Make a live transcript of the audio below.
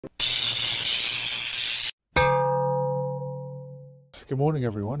Good morning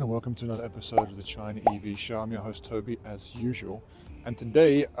everyone and welcome to another episode of the China EV Show. I'm your host Toby as usual, and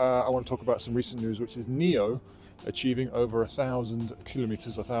today I want to talk about some recent news, which is NIO achieving over 1,000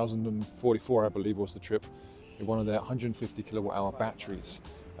 kilometers, 1,044 I believe was the trip, in one of their 150 kilowatt hour batteries.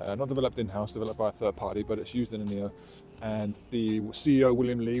 Not developed in-house, developed by a third party, but it's used in a NIO. And the CEO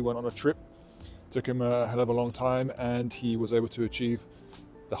William Li went on a trip, took him a hell of a long time, and he was able to achieve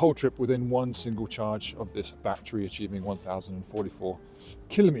the whole trip within one single charge of this battery, achieving 1,044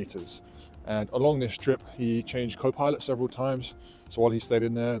 kilometers. And along this trip, he changed co-pilot several times. So while he stayed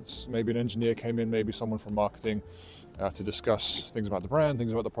in there, maybe an engineer came in, maybe someone from marketing to discuss things about the brand,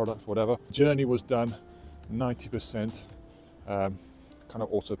 things about the product, whatever. Journey was done 90% kind of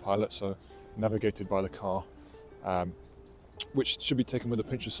autopilot, so navigated by the car, which should be taken with a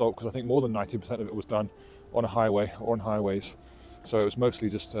pinch of salt, because I think more than 90% of it was done on a highway or on highways. So it was mostly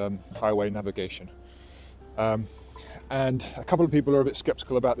just highway navigation. And a couple of people are a bit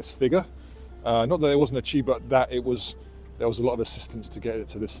skeptical about this figure. Not that it wasn't achieved, but that there was a lot of assistance to get it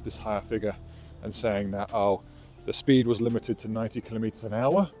to this higher figure, and saying that, oh, the speed was limited to 90 kilometers an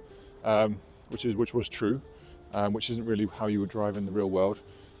hour, which was true, which isn't really how you would drive in the real world.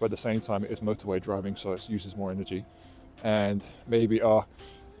 But at the same time, it is motorway driving, so it uses more energy. And maybe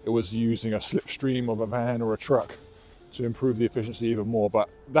it was using a slipstream of a van or a truck to improve the efficiency even more. But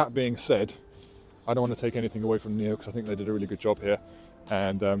that being said, I don't want to take anything away from NIO, because I think they did a really good job here.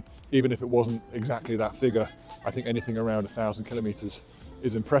 And even if it wasn't exactly that figure, I think anything around 1,000 kilometers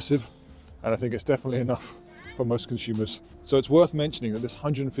is impressive, and I think it's definitely enough for most consumers. So it's worth mentioning that this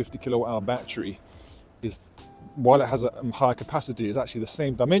 150 kilowatt hour battery is, while it has a higher capacity, is actually the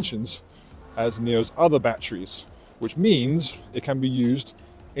same dimensions as NIO's other batteries, which means it can be used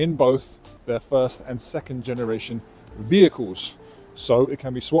in both their first and second generation vehicles. So it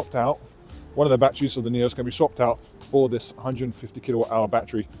can be swapped out. One of the batteries of the NIOs can be swapped out for this 150 kilowatt hour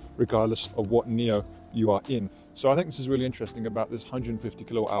battery, regardless of what NIO you are in. So I think this is really interesting about this 150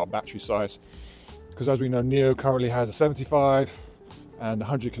 kilowatt hour battery size, because as we know, NIO currently has a 75 and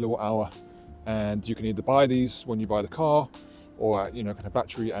 100 kilowatt hour, and you can either buy these when you buy the car, or kind of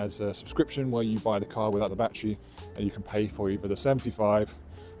battery as a subscription, where you buy the car without the battery and you can pay for either the 75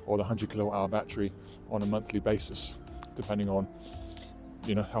 or the 100 kilowatt hour battery on a monthly basis, depending on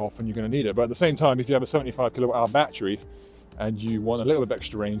how often you're going to need it. But at the same time, if you have a 75 kilowatt hour battery and you want a little bit of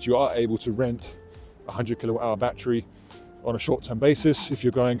extra range, you are able to rent a 100 kilowatt hour battery on a short-term basis if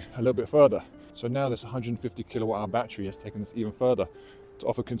you're going a little bit further. So now this 150 kilowatt hour battery has taken this even further to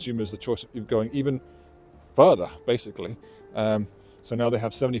offer consumers the choice of going even further, basically. So now they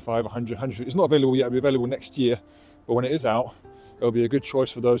have 75, 100, 100. It's not available yet. It'll be available next year, but when it is out, it'll be a good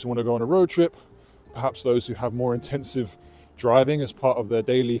choice for those who want to go on a road trip, perhaps those who have more intensive driving as part of their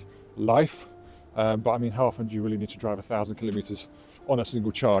daily life. But I mean, how often do you really need to drive 1,000 kilometers on a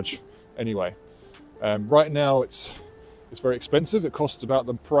single charge anyway? Right now it's very expensive. It costs about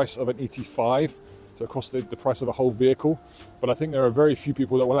the price of an ET5, so it costs the price of a whole vehicle. But I think there are very few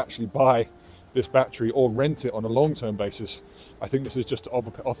people that will actually buy this battery or rent it on a long-term basis. I think this is just to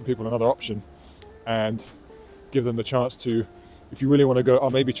offer people another option and give them the chance to, if you really want to go,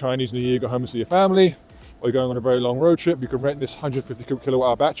 maybe Chinese New Year, go home and see your family, or you're going on a very long road trip, you can rent this 150 kilowatt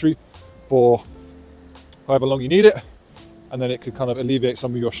hour battery for however long you need it, and then it could kind of alleviate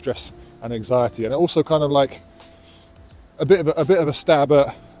some of your stress and anxiety. And it also kind of like a bit of a stab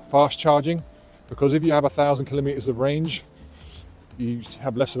at fast charging, because if you have 1,000 kilometers of range, you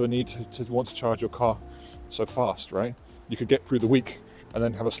have less of a need to want to charge your car so fast, right? You could get through the week and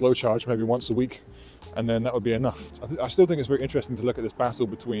then have a slow charge maybe once a week, and then that would be enough. I still think it's very interesting to look at this battle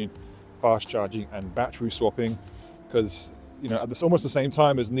between fast charging and battery swapping, because at this almost the same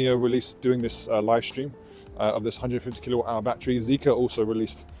time as NIO released doing this live stream of this 150 kilowatt hour battery, Zeekr also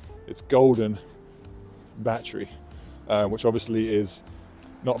released its golden battery, which obviously is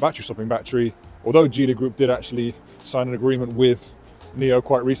not a battery swapping battery, although Geely Group did actually sign an agreement with NIO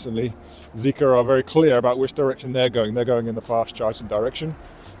quite recently. Zeekr are very clear about which direction they're going. They're going in the fast charging direction,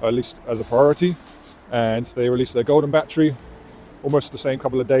 at least as a priority, and they released their golden battery almost the same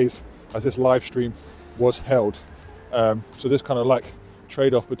couple of days as this live stream was held. So this kind of like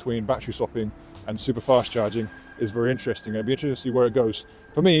trade-off between battery swapping and super fast charging is very interesting. It'd be interesting to see where it goes.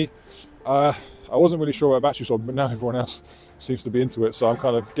 For me, I wasn't really sure about battery swapping, but now everyone else seems to be into it, so I'm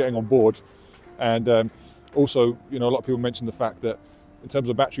kind of getting on board. And also, a lot of people mention the fact that in terms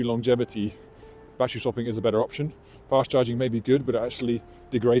of battery longevity, battery swapping is a better option. Fast charging may be good, but it actually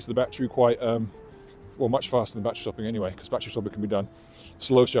degrades the battery quite, much faster than battery swapping anyway, because battery swapping can be done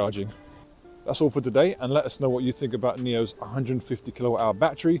slow charging. That's all for today, and let us know what you think about NIO's 150 kilowatt-hour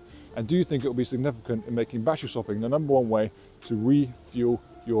battery, and do you think it will be significant in making battery swapping the #1 way to refuel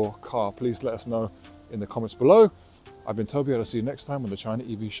your car? Please let us know in the comments below. I've been Toby, I'll see you next time on the China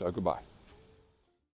EV Show. Goodbye.